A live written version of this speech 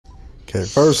Okay,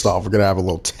 first off, we're gonna have a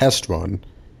little test run.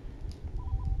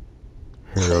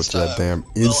 Here we go First to that time, damn will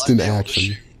I instant be able to action.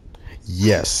 shoot?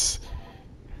 Yes.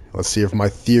 Let's see if my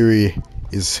theory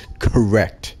is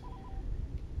correct.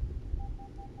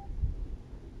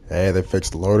 Hey, they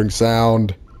fixed the loading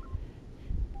sound.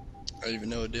 I don't even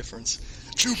know a difference.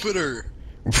 Jupiter!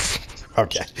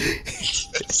 Okay.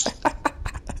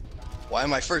 Why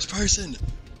am I first person?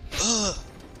 Ugh!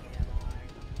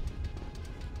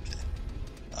 Okay.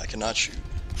 I cannot shoot.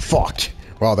 Fuck.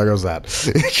 Well, there goes that.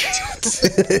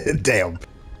 Damn.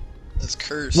 That's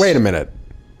cursed. Wait a minute.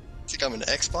 Think I'm an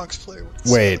Xbox player?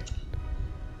 Wait.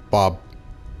 Bob.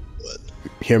 What?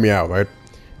 Hear me out, right?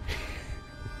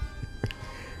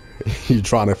 You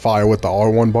trying to fire with the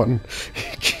R1 button?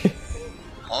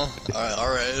 Huh?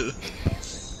 Alright.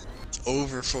 It's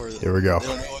over for them. Here we go. They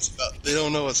don't know what's they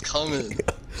don't know what's coming.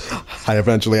 I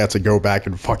eventually had to go back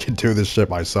and fucking do this shit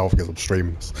myself because I'm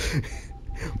streaming this.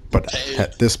 But Hey.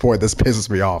 at this point, this pisses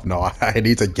me off. No, I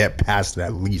need to get past it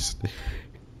at least.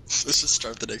 Let's just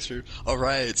start the next room.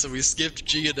 Alright, so we skipped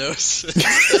Geonosis.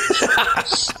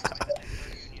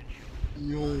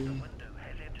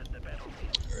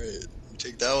 Alright, you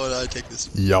take that one, I take this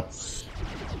one. Yup.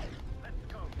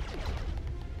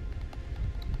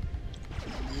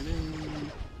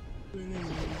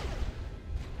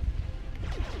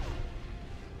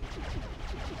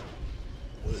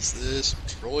 What is this?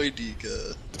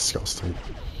 Droidika. Disgusting.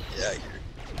 Yeah, you're.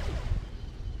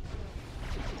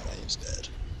 My name's dead.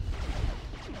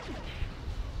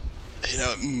 You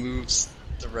know, it moves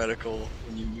the reticle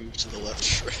when you move to the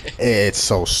left or right. It's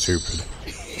so stupid.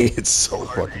 It's so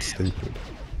fucking stupid.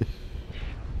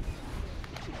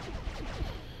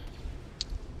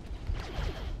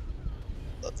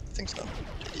 That thing's not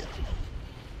dead yet.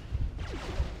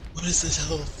 What is this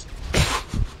health?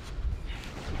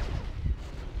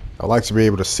 I'd like to be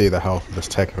able to see the health of this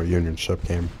Techno Union ship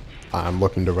game. I'm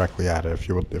looking directly at it. If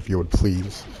you would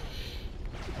please.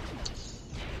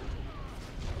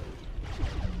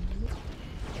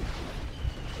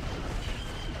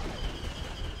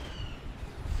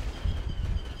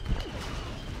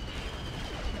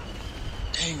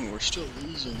 Dang, we're still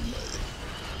losing.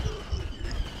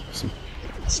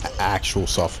 Some actual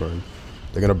suffering.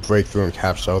 They're gonna break through and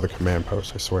capture other command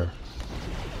posts, I swear.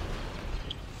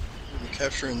 We're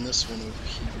capturing this one over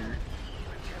here.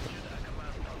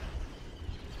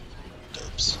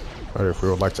 Dubs. But if we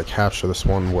would like to capture this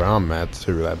one where I'm at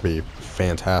too, that'd be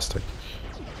fantastic.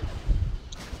 I'm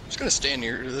just gonna stand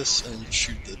near this and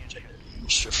shoot the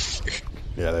ship.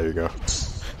 Yeah, there you go.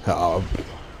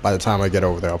 By the time I get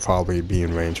over there, I'll probably be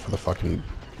in range for the fucking...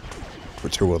 for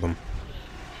two of them.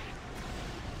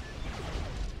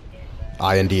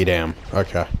 I indeed am.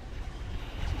 Okay.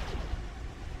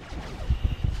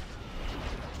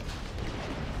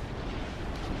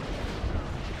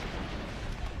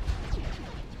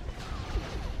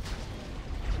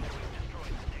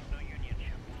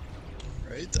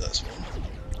 Right, that's one.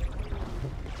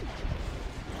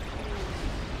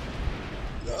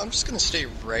 No, I'm just gonna stay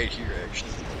right here actually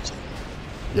the whole time.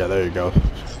 Yeah, there you go.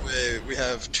 That way we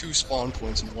have 2 spawn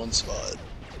points in one spot.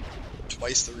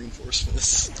 Twice the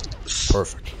reinforcements.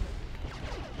 Perfect.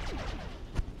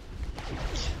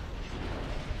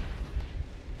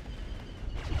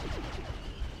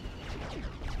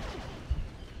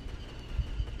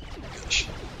 Gosh.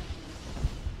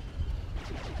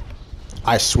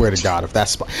 I swear to God, if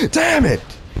that's... Damn it!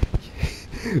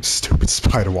 Stupid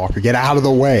Spider Walker, get out of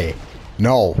the way!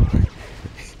 No!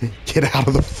 Get out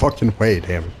of the fucking way,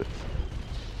 damn it.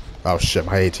 Oh shit,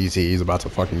 my ATT is about to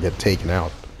fucking get taken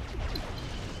out.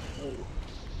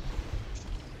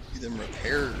 Them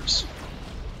repairs.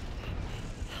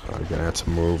 I'm gonna have to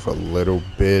move a little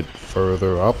bit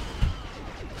further up.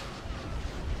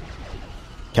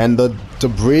 Can the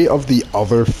debris of the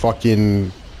other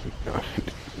fucking...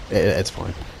 It's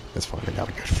fine. It's fine. I got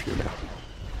a good view now.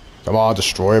 Come on,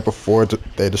 destroy it before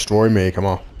they destroy me. Come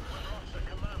on.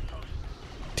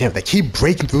 Damn, they keep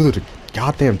breaking through the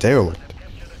goddamn derelict.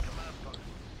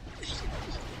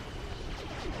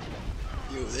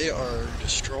 Yo, they are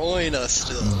destroying us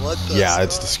still. What the Yeah,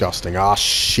 it's disgusting. Ah,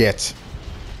 shit.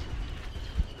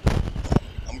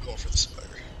 I'm going for the spider.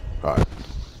 Alright.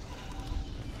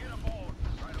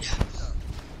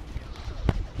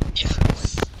 Yeah.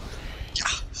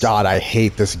 God, I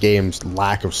hate this game's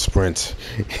lack of sprint.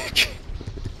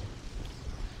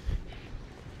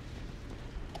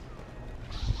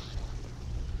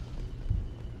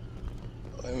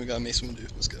 Oh, and we got Mace Windu.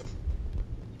 Let's go.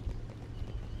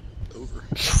 Over.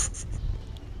 It's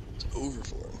over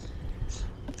for him.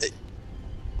 Hey.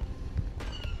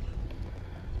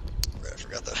 Right, I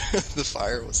forgot that the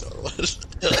fire was how it was.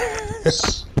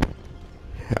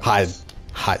 Hide.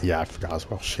 Hide. Yeah, I forgot as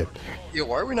well. Shit. Yeah,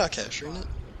 why are we not capturing it?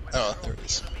 Oh, there it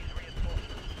is.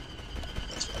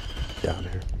 That's fine. Get out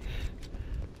of here.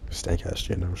 Stank ass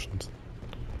Geonosis.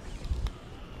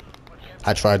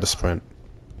 I tried to sprint.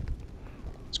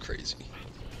 It's crazy.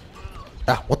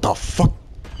 Ah, what the fuck?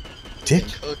 Dick?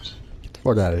 Getting cooked. Get the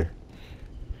fuck out of here.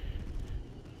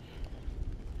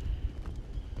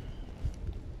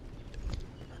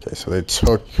 Okay, so they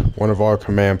took one of our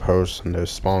command posts and they're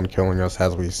spawn killing us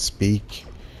as we speak.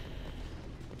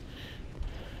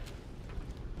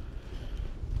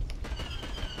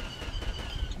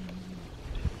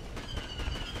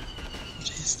 What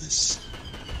is this?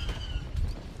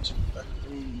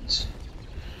 Raccoons.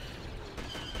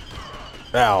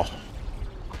 Ow.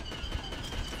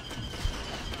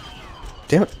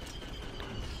 Damn it.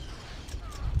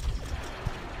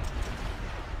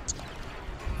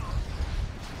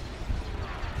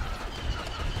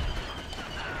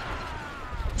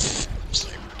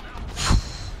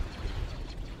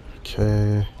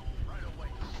 Okay.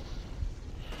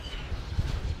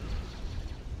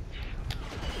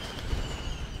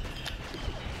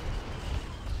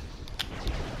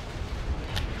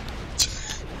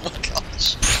 Oh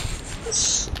gosh.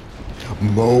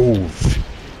 Move.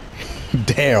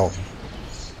 Damn.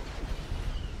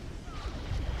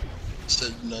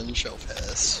 Said none shall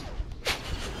pass.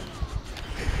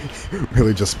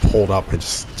 Really just pulled up and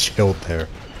just chilled there.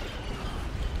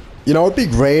 You know, it'd be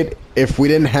great if we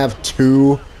didn't have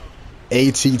two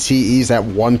ATTEs at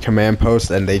one command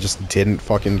post and they just didn't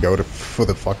fucking go for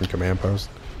the fucking command post.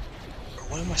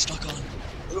 What am I stuck on?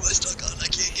 What am I stuck on? I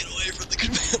can't get away from the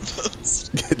command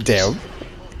post. Damn.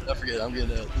 I forget, I'm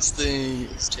getting out. This thing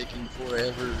is taking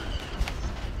forever.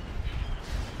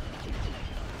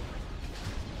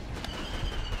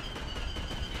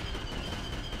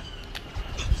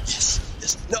 Yes,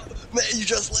 yes. No, man, you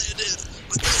just landed.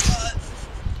 With the spot.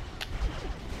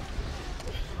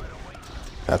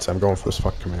 That's it, I'm going for this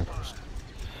fucking command post.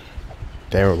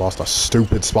 Damn, we lost a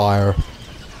stupid spire.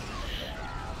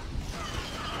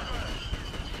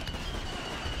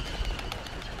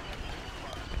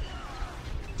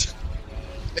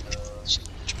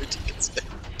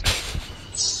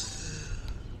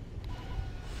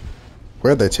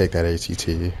 Where'd they take that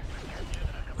ATT?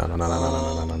 No.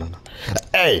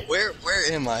 Hey! Where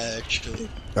am I actually?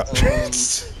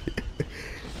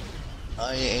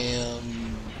 I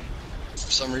am,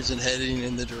 for some reason, heading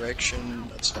in the direction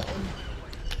of spawn.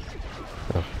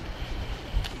 Oh.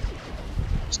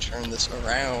 Let's turn this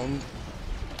around.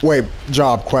 Wait,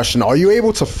 job question. Are you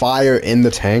able to fire in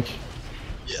the tank?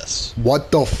 Yes. What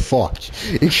the fuck?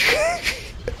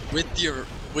 With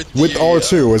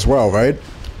R2 as well, right?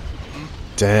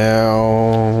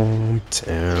 Damn. I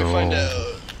find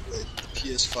out like, the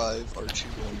PS5 R2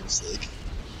 one is like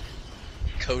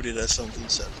coded as something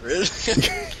separate.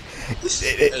 It's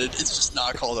just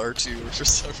not called R2 for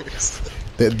some reason.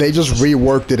 They just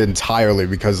reworked it entirely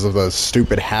because of the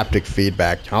stupid haptic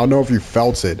feedback. I don't know if you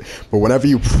felt it, but whenever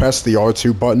you press the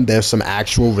R2 button, there's some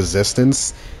actual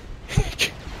resistance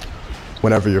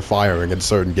whenever you're firing in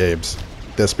certain games.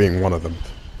 This being one of them.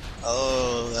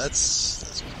 Oh,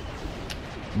 that's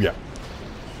Yeah.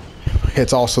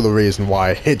 It's also the reason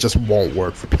why it just won't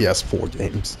work for PS4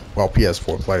 games. Well,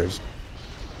 PS4 players.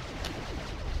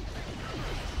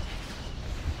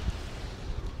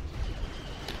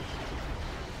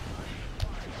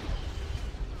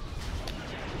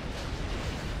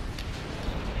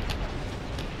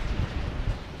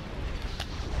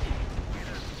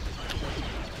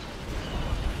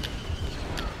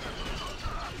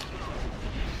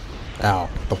 Ow.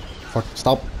 The fuck?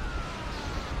 Stop.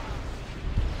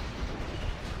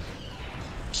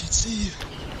 can't see you.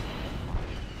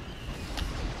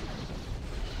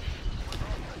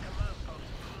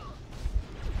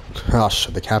 Oh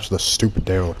shit, they captured the stupid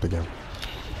derelict again.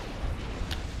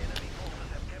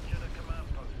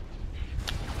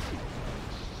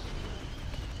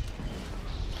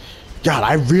 God,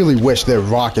 I really wish their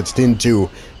rockets didn't do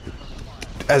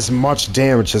as much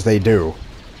damage as they do.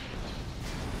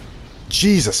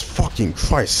 Jesus fucking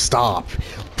Christ, stop.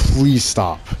 Please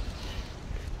stop.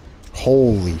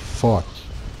 Holy fuck.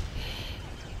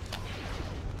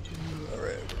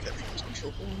 Alright, we got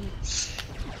control.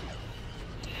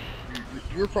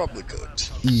 You're probably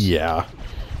cooked. Yeah.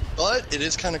 But it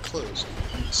is kind of close.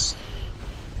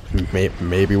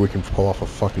 Maybe we can pull off a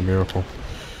fucking miracle.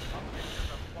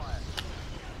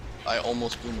 I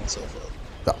almost blew myself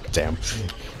up. Oh, damn.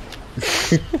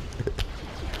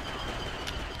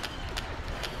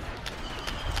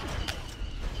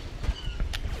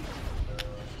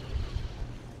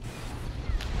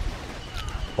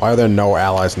 Why are there no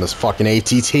allies in this fucking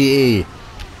ATTE?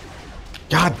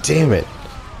 God damn it.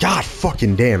 God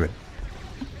fucking damn it.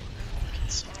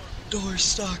 Doors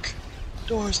stuck.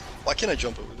 Doors. Why can't I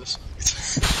jump over this?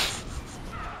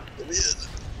 Let me in.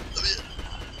 Let me in.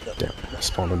 No. Damn, I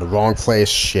spawned in the wrong place.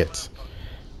 Shit.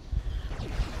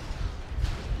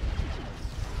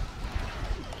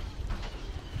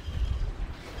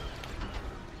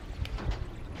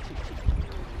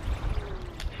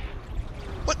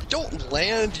 What? Don't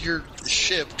land your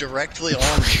ship directly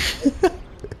on me.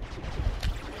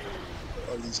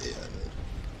 Are these AI, man?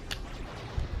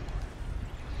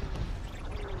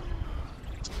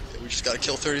 Yeah, we just gotta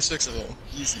kill 36 of them.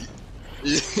 Easy.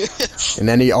 In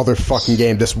any other fucking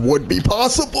game, this would be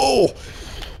possible.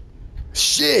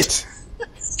 Shit.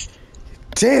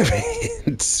 Damn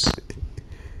it.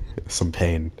 Some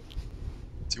pain.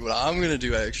 See what I'm gonna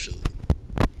do actually.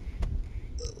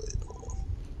 Wait, hold on.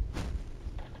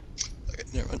 Okay,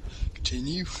 never mind.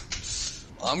 Continue.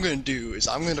 What I'm gonna do is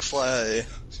I'm gonna fly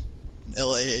an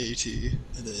LAAT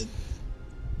and then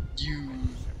you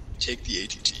take the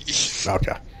ATT.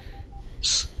 Okay.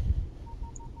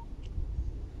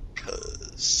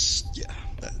 Cause yeah.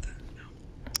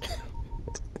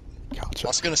 Gotcha. I'm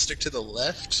also gonna stick to the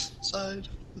left side.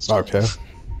 This Okay. time.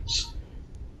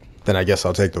 Then I guess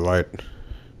I'll take the right. Destroy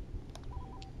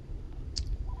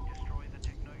the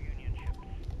Techno-Union ships.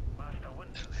 Master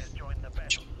Windu has joined the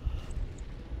battle.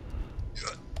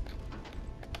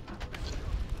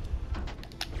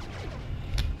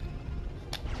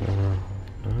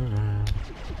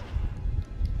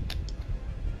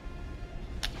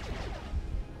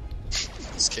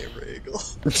 This camera angle.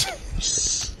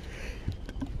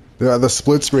 Yeah, the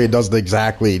split screen doesn't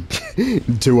exactly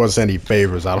do us any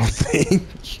favors, I don't think.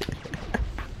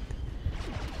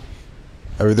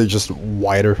 Everything's just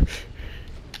wider.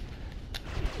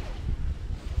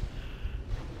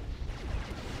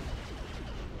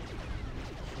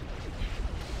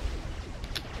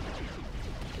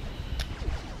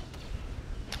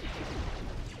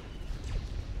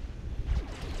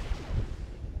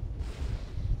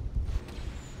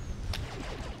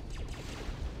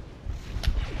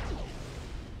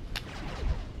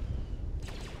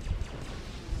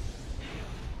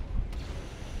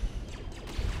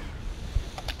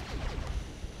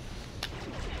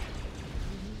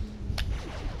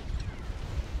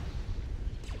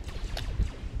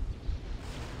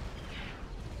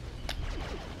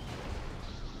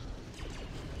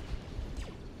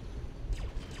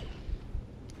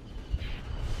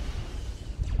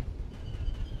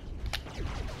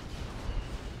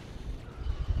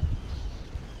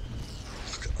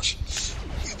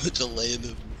 The delay in the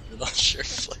movement on shared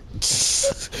flight.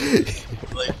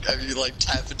 Like, I mean, like,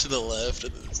 tap it to the left,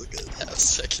 and then it's like a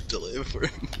half-second delay before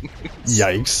it moves.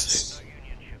 Yikes.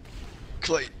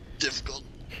 Quite difficult.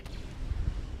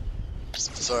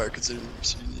 Just bizarre considering we've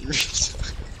seen the universe.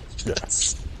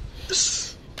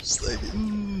 Just like,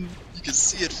 you can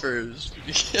see it first,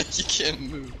 but you can't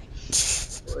move.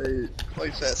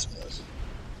 Quite fast enough.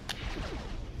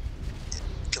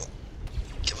 Come on.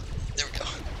 Come on. There we go.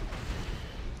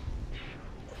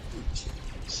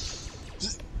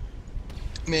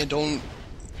 Man,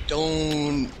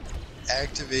 don't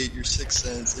activate your sixth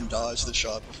sense and dodge the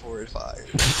shot before it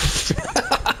fires.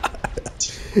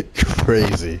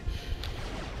 Crazy.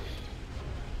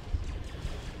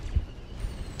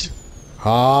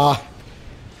 Ah.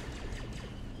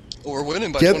 We're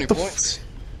winning by Get 20 the points.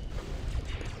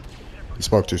 You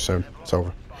spoke too soon. It's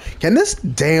over. Can this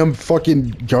damn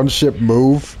fucking gunship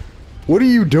move? What are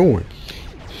you doing?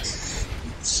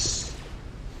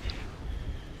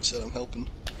 Said I'm helping.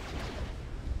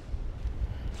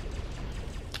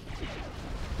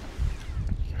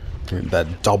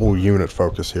 That double unit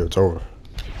focus here, it's over.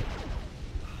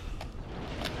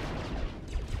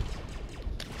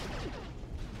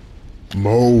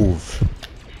 Move.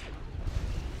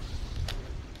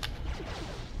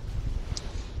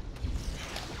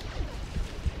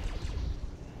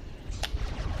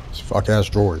 These fuck ass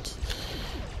droids.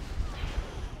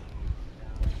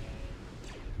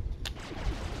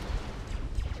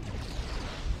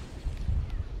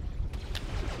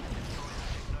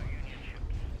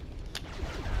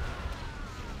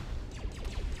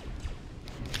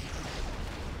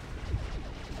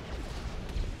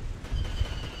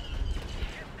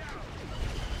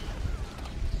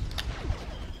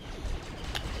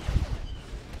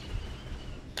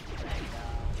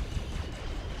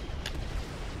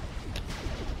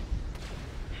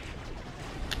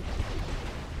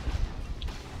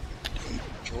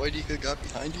 Droid got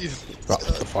behind you. Oh,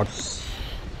 what the fuck?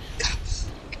 Yeah.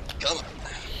 Come on.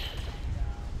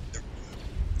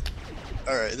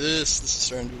 Alright, this is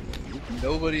starting to annoy me.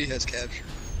 Nobody has captured.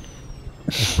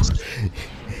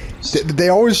 They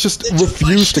always just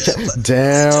refuse to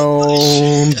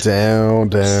down.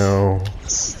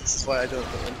 This is why I don't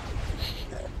know.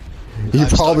 You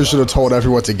probably should have told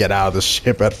everyone to get out of the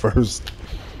ship at first.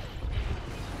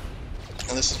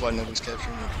 And this is why nobody's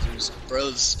capturing it, because there's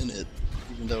bros in it,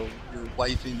 even though you're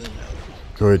wiping them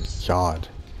out. Good God.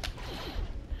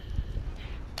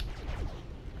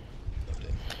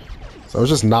 So it's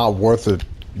just not worth it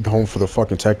going for the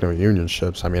fucking Techno Union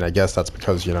ships. I mean, I guess that's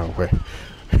because, you know,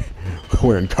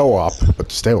 we're in co-op,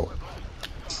 but still.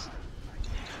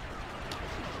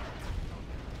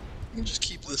 You just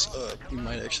keep this up, you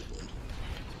might actually win.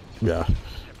 Yeah.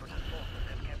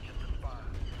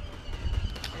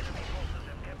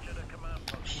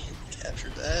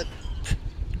 Captured that.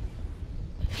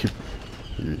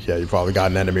 Yeah, you probably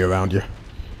got an enemy around you.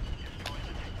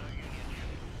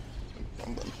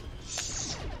 Problem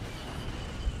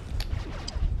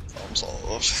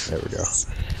solved. There we go.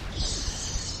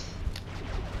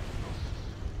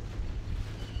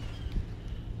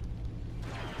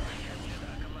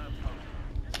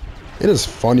 It is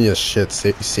funny as shit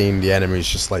seeing the enemies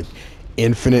just like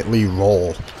infinitely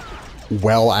roll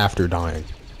well after dying.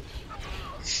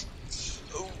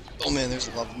 Oh man, there's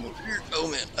a lot of them over here. Oh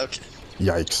man, okay.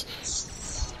 Yikes.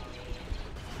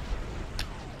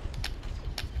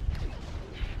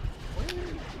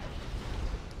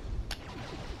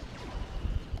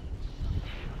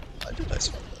 Why did I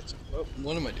spot that?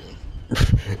 What am I doing?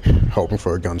 Hoping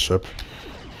for a gunship.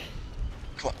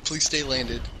 Come on, please stay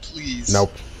landed. Please.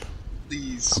 Nope.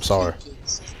 Please. I'm sorry.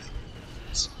 Please.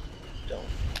 Don't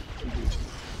do it to me.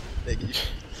 Thank you.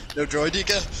 No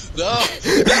droidika? No!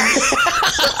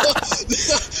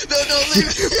 No, don't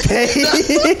leave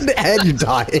me! Pain! And you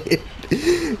died.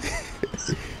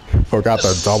 Forgot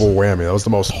that double whammy. That was the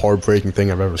most heartbreaking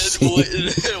thing I've ever seen.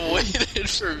 It waited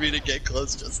for me to get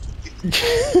close just to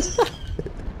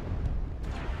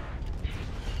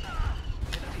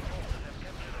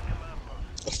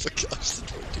Oh my gosh, the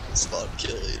droidika spawn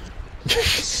killing.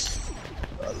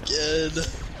 Not again.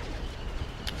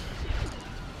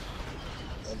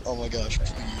 Oh my gosh,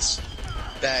 please.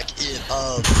 Back it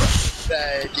up.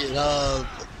 Back it up.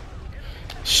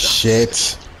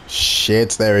 Shit.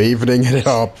 They're evening it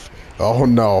up. Oh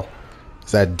no.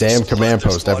 It's that damn command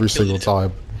post every single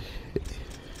time.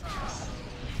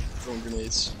 Throwing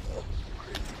grenades.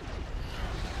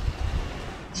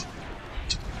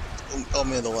 Oh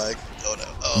man, the lag. Oh no.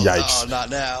 Oh, Yikes. Oh,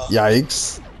 not now.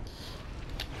 Yikes.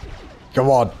 Come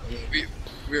on.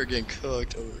 We are getting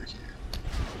cooked over here.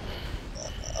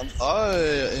 I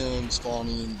am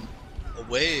spawning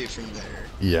away from there.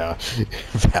 Yeah.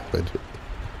 Valid.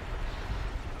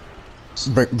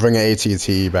 Bring an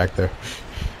AT&T back there.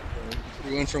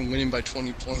 We went from winning by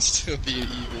 20 points to being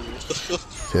evil.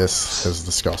 This is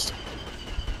disgusting.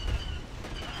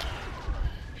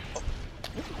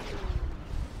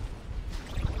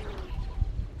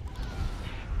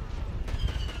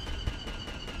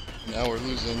 Now we're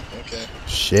losing. Okay.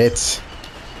 Shit.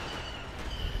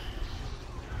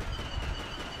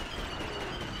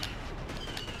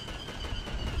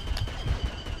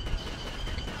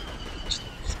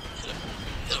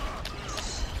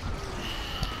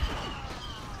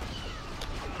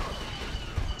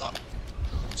 Stop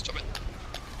it.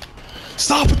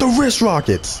 Stop with the wrist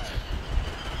rockets!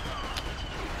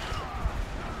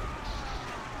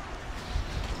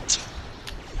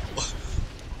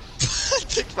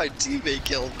 I think my teammate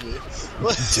killed me.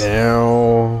 What?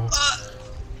 Down.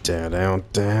 Down.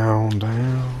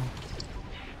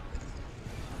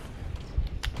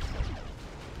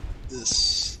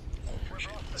 This. I don't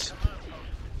appreciate this.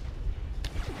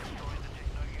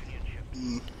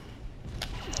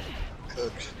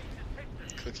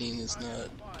 Cooking is not.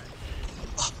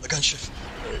 Ah, a gunship.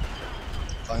 Right.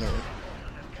 Finally.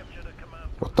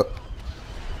 What the?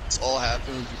 It's all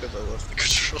happened because I left the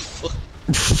control.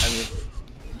 I mean.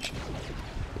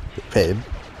 Paid.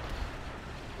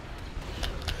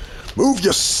 Move,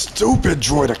 you stupid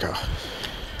droidica!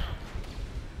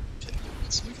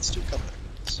 We can still come back.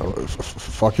 So,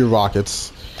 fuck your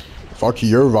rockets. Fuck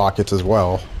your rockets as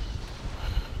well.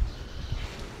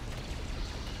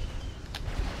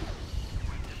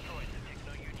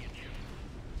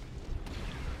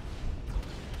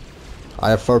 I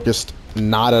have focused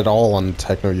not at all on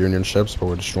Techno Union ships, but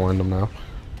we're destroying them now.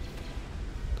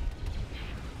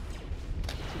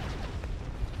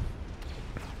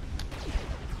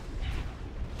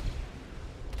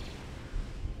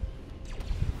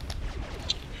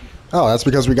 Oh, that's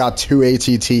because we got 2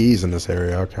 ATTs in this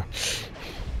area, okay.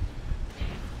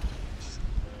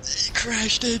 Hey, crap!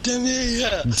 crashed into me.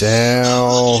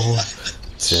 Down.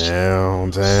 Down,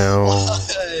 down.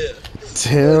 Why?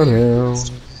 Down, down.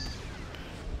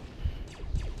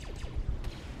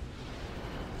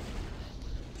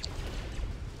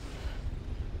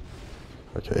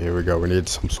 Okay, here we go. We need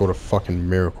some sort of fucking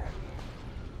miracle.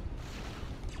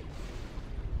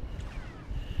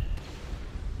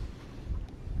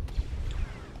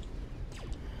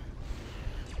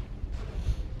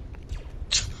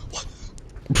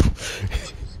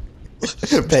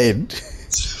 Pain.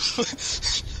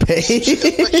 Pain.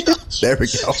 There we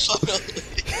go.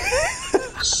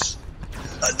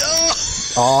 No!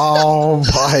 Oh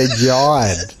my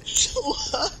god.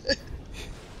 Why?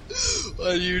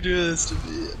 Why do you do this to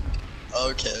me?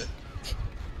 Okay.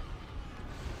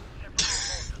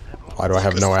 Why do I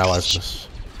have no allies in this?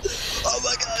 Oh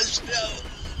my gosh, no!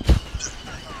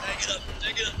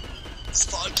 Take it up.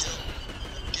 Spawn kill.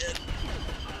 Again.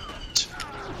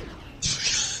 Oh my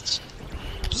gosh.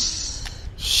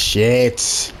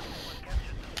 Shit.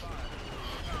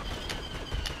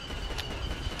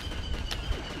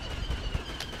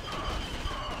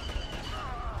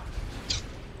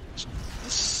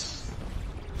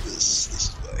 This is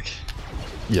whack.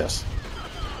 Yes.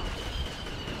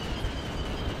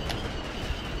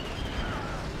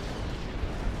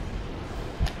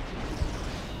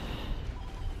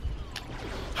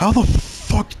 How the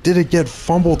fuck did it get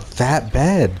fumbled that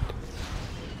bad?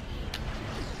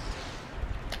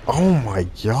 Oh my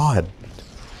god.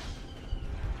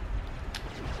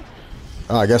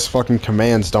 Oh, I guess fucking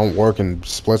commands don't work in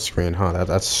split screen, huh?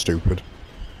 That's stupid.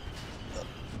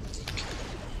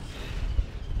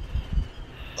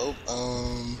 Oh,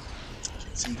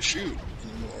 can't seem to shoot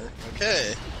anymore.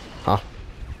 Okay. Huh?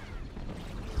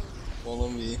 Won't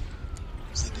let me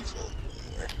use the default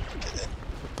anymore. Okay.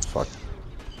 Fuck.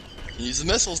 I can use the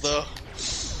missiles though.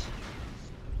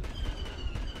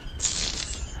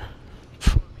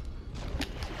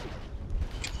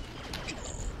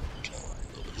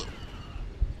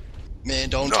 Man,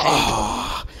 don't tank.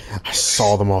 Ah, I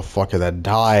saw the motherfucker that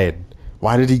died.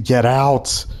 Why did he get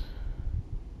out?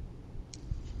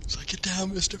 It's like, get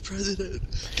down, Mr. President.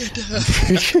 Get down.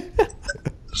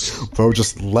 Bro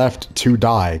just left to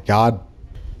die. God.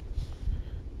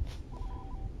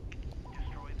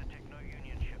 Destroy the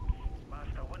Techno-Union ships.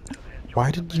 Master Windows has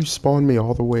Why did you spawn me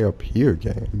all the way up here,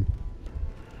 game?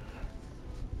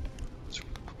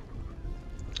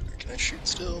 Can I shoot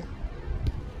still?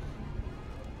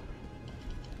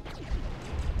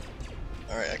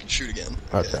 Alright, I can shoot again.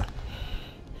 Okay.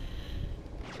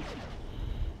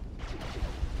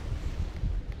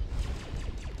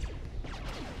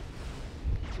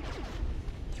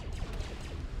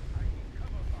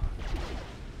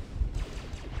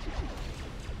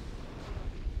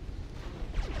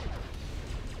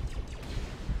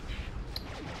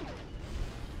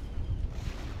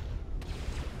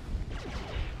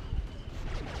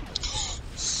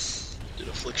 Did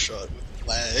a flick shot with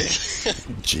lag.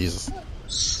 Jesus.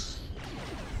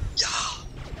 Yeah.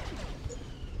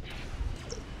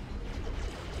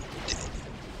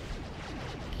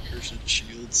 Cursed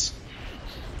shields.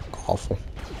 Awful.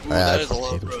 Ooh, that is a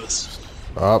lot of gross.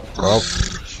 Up, up.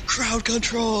 Crowd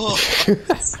control! So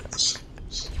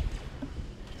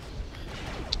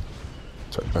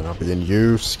it might not be in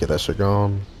use. Get that shit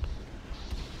gone.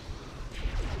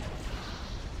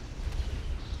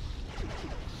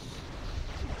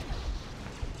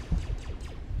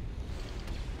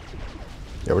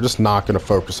 Yeah, we're just not going to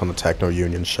focus on the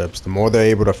Techno-Union ships. The more they're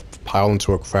able to pile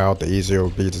into a crowd, the easier it will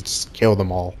be to just kill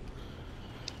them all.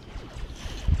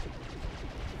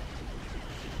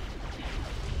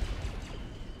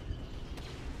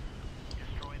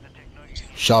 destroy the Techno-Union.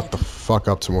 Shut the fuck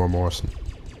up, Tamora Morrison.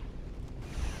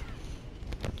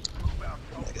 Oh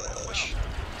my gosh.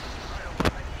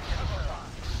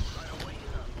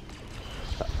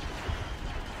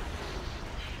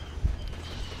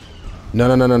 No,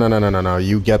 no, no, no, no, no, no, no, no.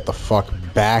 You get the fuck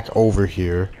back over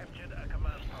here. Captured a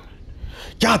command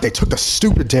post. God, they took the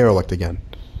stupid derelict again.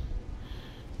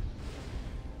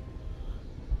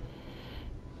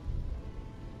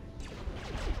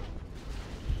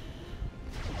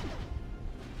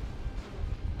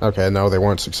 Okay, no, they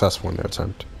weren't successful in their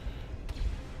attempt.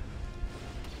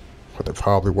 But they're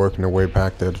probably working their way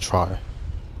back there to try.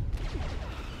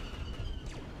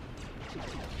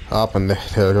 Up, and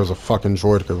there goes a fucking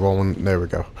droid rolling. There we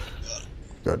go.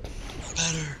 Good.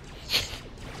 Better.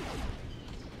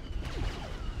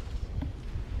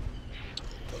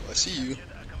 Oh, I see you.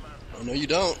 Oh, no, you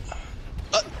don't.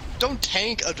 Don't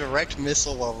tank a direct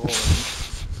missile while rolling.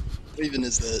 What even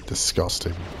is that?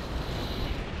 Disgusting.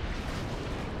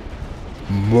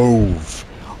 Move.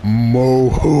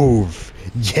 Move.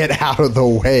 Get out of the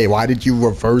way. Why did you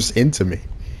reverse into me?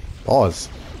 Pause.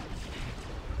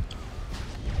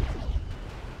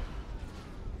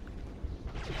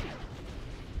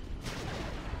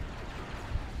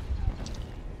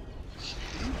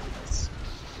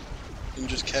 And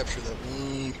just capture that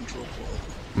one control point.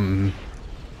 Mm-hmm.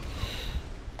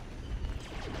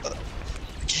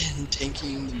 Again,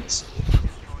 tanking the missile.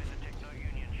 Destroy the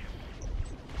Techno-Union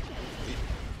ship.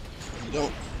 You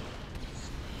don't.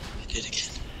 I did again.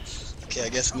 Okay, I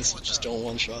guess missiles just don't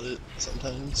one-shot it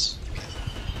sometimes. Okay.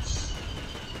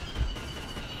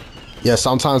 Yeah,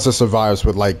 sometimes it survives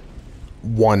with like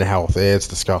 1 health. It's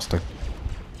disgusting.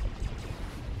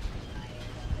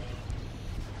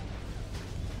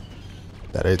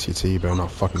 That ATT better not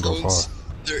fucking go far. Clones,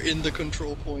 they're in the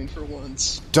control point for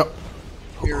once.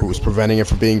 Who's preventing it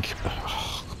from being...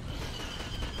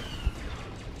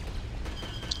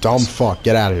 Dumb fuck,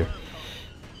 get out of here.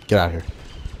 Get out of here.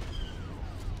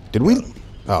 Did we...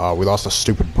 we lost a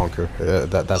stupid bunker.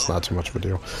 That's not too much of a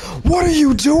deal. What are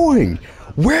you doing?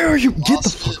 Where are you? Get the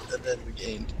fuck... And then we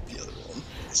gained the other one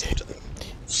at the same time.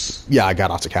 Yeah, I got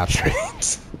off to capture it.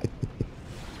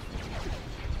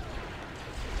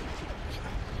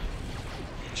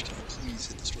 Can I please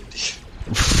hit this right there?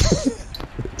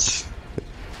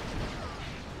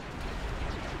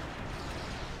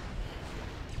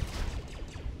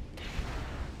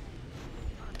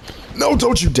 No,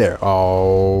 don't you dare.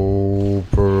 Oh,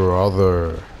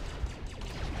 brother.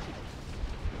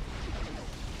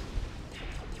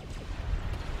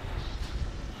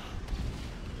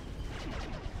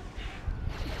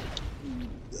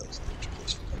 That was too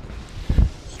close for comfort.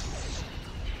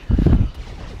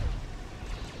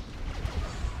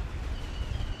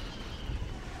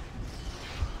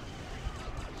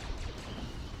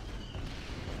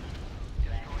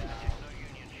 Destroy the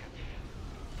Techno-Union ship.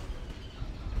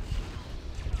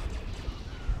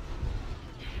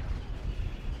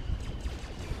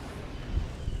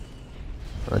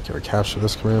 Alright, can we capture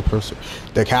this command person?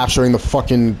 They're capturing the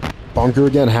fucking bunker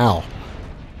again? How?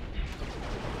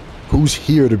 Who's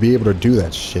here to be able to do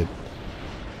that shit?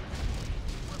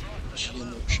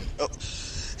 Geonosis. Oh,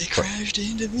 it crashed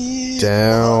into me.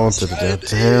 Down to the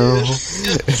down.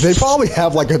 They probably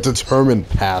have like a determined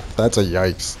path. That's a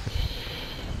yikes.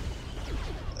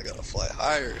 I gotta fly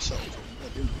higher or something. My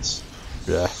goodness.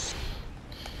 Yeah.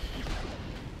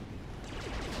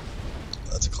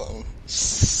 That's a clone.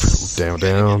 Down,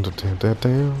 down, down, down,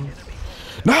 down.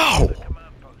 No!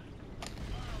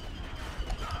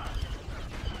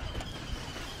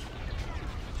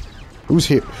 Who's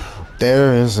here?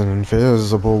 There is an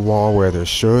invisible wall where there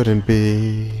shouldn't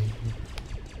be.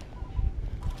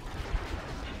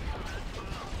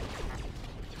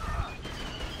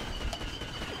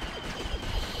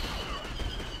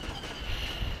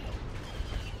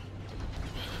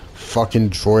 Fucking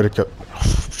droidica.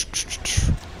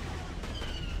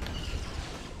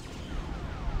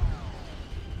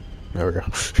 There we go.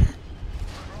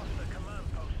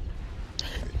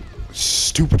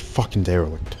 Stupid fucking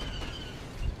derelict.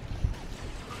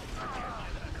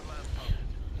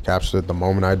 Captured it the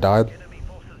moment I died. Enemy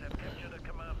forces have captured a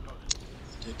command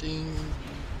post. Ding.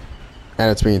 And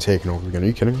it's being taken over again. Are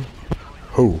you kidding me?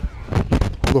 Who?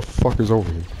 Who the fuck is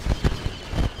over here?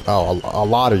 Oh, a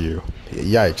lot of you.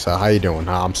 Yikes. How you doing?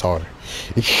 I'm sorry.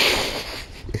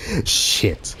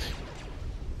 Shit.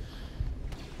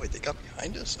 Wait, they got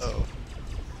behind us? Oh.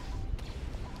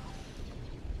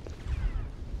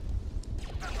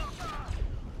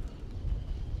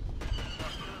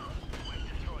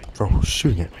 Bro, who's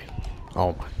shooting at me?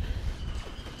 Oh my.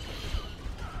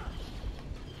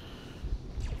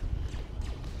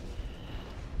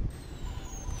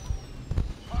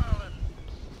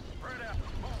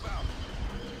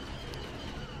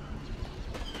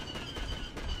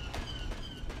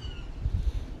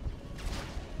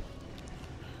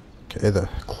 Okay, the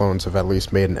clones have at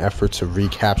least made an effort to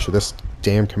recapture this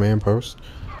damn command post.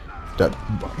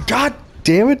 God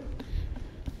damn it!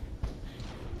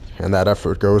 And that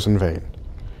effort goes in vain.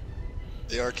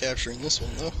 They are capturing this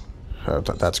one, though.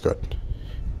 That's good.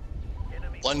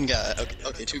 One guy.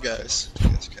 Okay, two guys. Two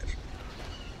guys are captured.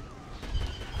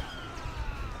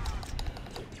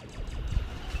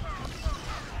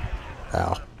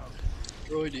 Ow.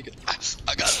 Droid, you got.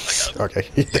 I got him. Okay.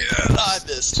 Yeah, I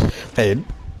missed. Paid.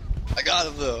 I got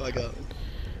him, though. I got him.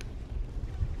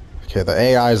 Okay, the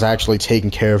AI is actually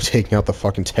taking care of taking out the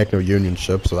fucking Techno-Union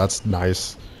ship, so that's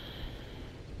nice.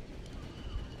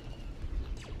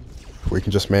 We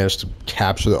can just manage to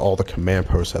capture all the command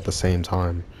posts at the same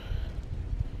time.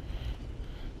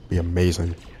 Be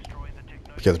amazing.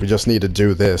 Because we just need to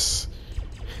do this.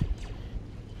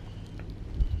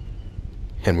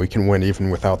 And we can win even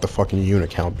without the fucking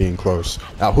unit count being close.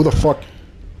 Now, who the fuck?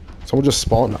 Someone just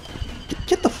spawned.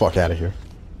 Get the fuck out of here.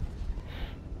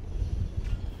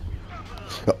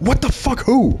 What the fuck?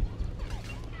 Who?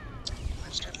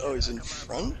 Oh, he's in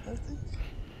front, I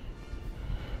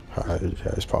think?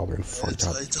 Yeah, he's probably in front.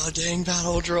 It's a dang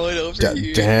battle droid over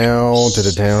here. Down, to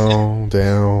the down,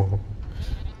 down.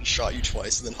 He shot you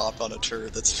twice and then hopped on a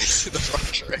turret that's facing the wrong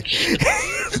direction.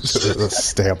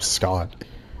 Stamp Scott.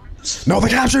 No, they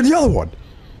captured the other one!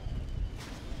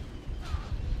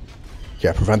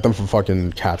 Yeah, prevent them from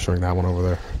fucking capturing that one over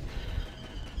there.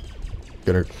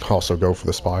 Gonna also go for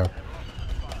the spire.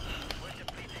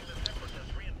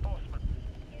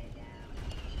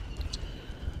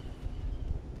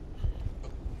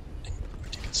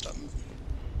 Stop moving.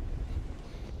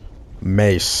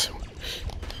 Mace.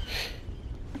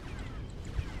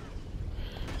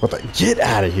 What the? Get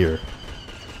out of here!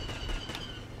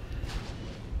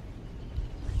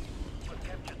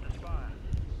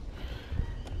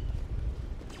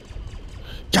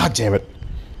 God damn it!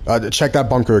 Check that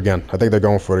bunker again. I think they're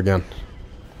going for it again.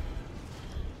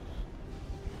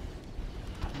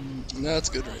 No, it's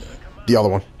good right now. The other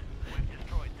one.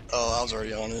 Oh, I was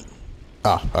already on it.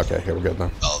 Ah, okay, here we're good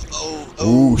now. Oh,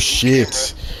 Ooh,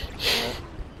 shit.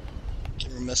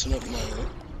 Camera messing up my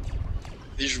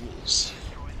visuals.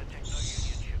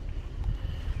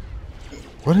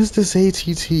 What is this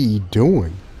ATT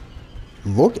doing?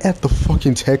 Look at the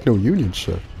fucking Techno Union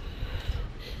ship.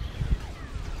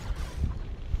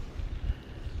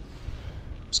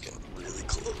 It's getting really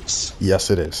close.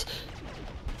 Yes, it is.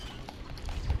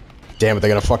 Damn it, they're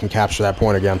gonna fucking capture that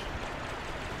point again.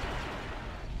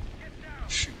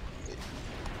 Shoot.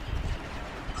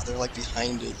 Oh, they're like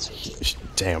behind it. So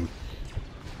Damn.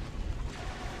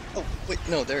 oh, wait,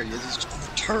 no, there he is. He's on the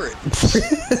turret. This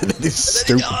is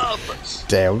stupid.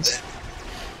 Damn. Get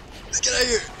out of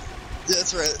here. Yeah,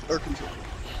 that's right. Or control.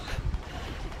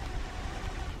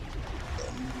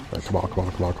 Come on, come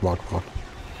on, come on, come on, come on.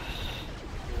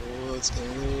 Oh, let's go.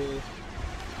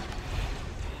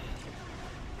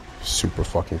 Super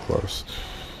fucking close.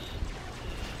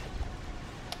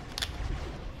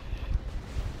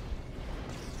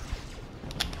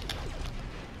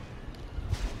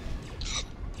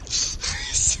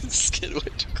 It's getting way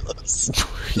too close.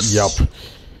 Yup.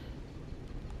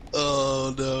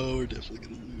 Oh no, we're definitely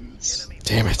gonna lose.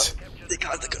 Damn it. They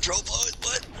got the control point,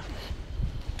 but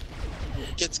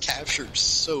it gets captured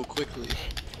so quickly.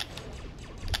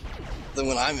 Then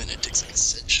when I'm in it takes like a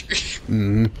century.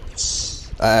 Mm-hmm.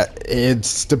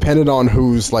 It's dependent on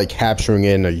who's like capturing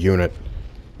in a unit.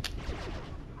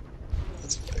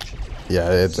 That's whack. Yeah,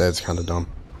 it's kind of dumb.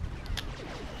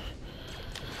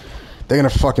 They're gonna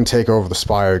fucking take over the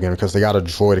spire again because they got a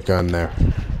droidica in there.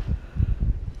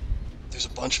 There's a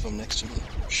bunch of them next to me.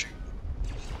 Shoot.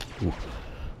 Ooh.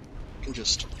 I can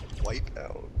just wipe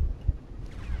out.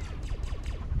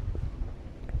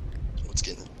 Oh, it's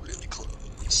getting really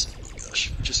close. Oh my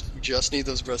gosh. We just need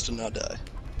those breasts to not die.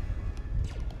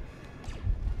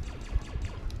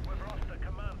 We've lost the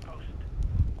command post.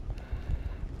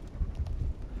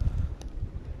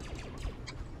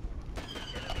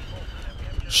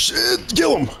 Shit,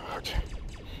 kill him! Okay.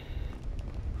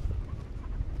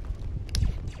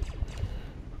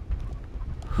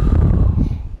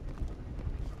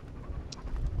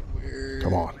 Where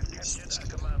Come on. is this guy?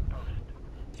 Command post.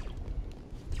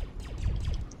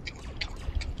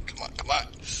 Come on.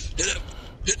 Hit him!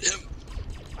 Hit him!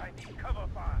 I need cover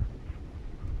fire.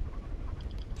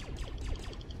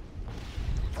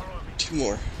 Follow me. Two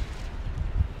more.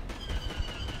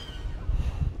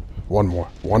 One more,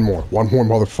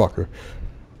 motherfucker.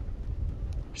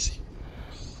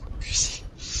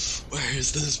 Where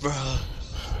is this, bro? I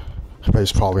bet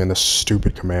he's probably in this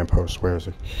stupid command post. Where is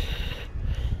he?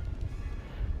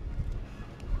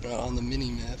 On the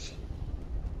mini map.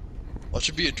 What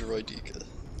should be a droideka?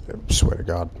 I swear to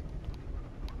God.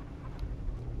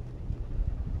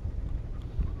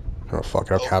 Oh fuck,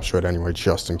 I'll capture it anyway,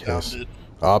 just in case. Found it.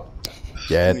 Up.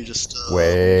 Get. Let me just,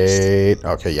 Wait.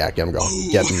 Okay, yeah, get him going.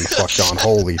 Get him the fuck going.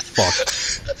 Holy fuck.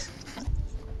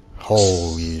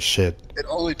 Holy shit. It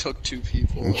only took 2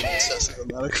 people. An excessive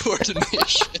amount of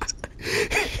coordination.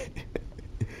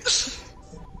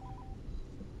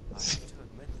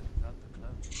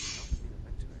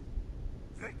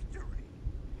 Victory.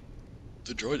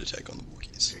 The droid attack on the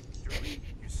Wookiees. Victory,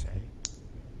 you say?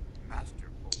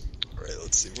 Masterful. Alright,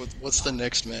 let's see. What's the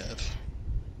next map?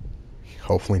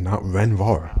 Hopefully not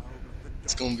Renvar.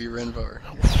 It's gonna be Renvar.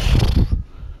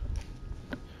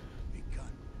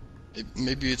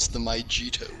 Maybe it's the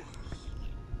Magento.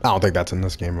 I don't think that's in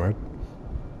this game, right?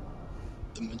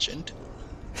 The Magento.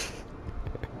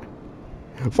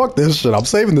 Fuck this shit. I'm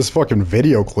saving this fucking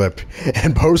video clip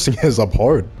and posting it as a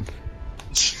part.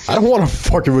 I don't want to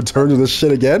fucking return to this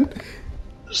shit again.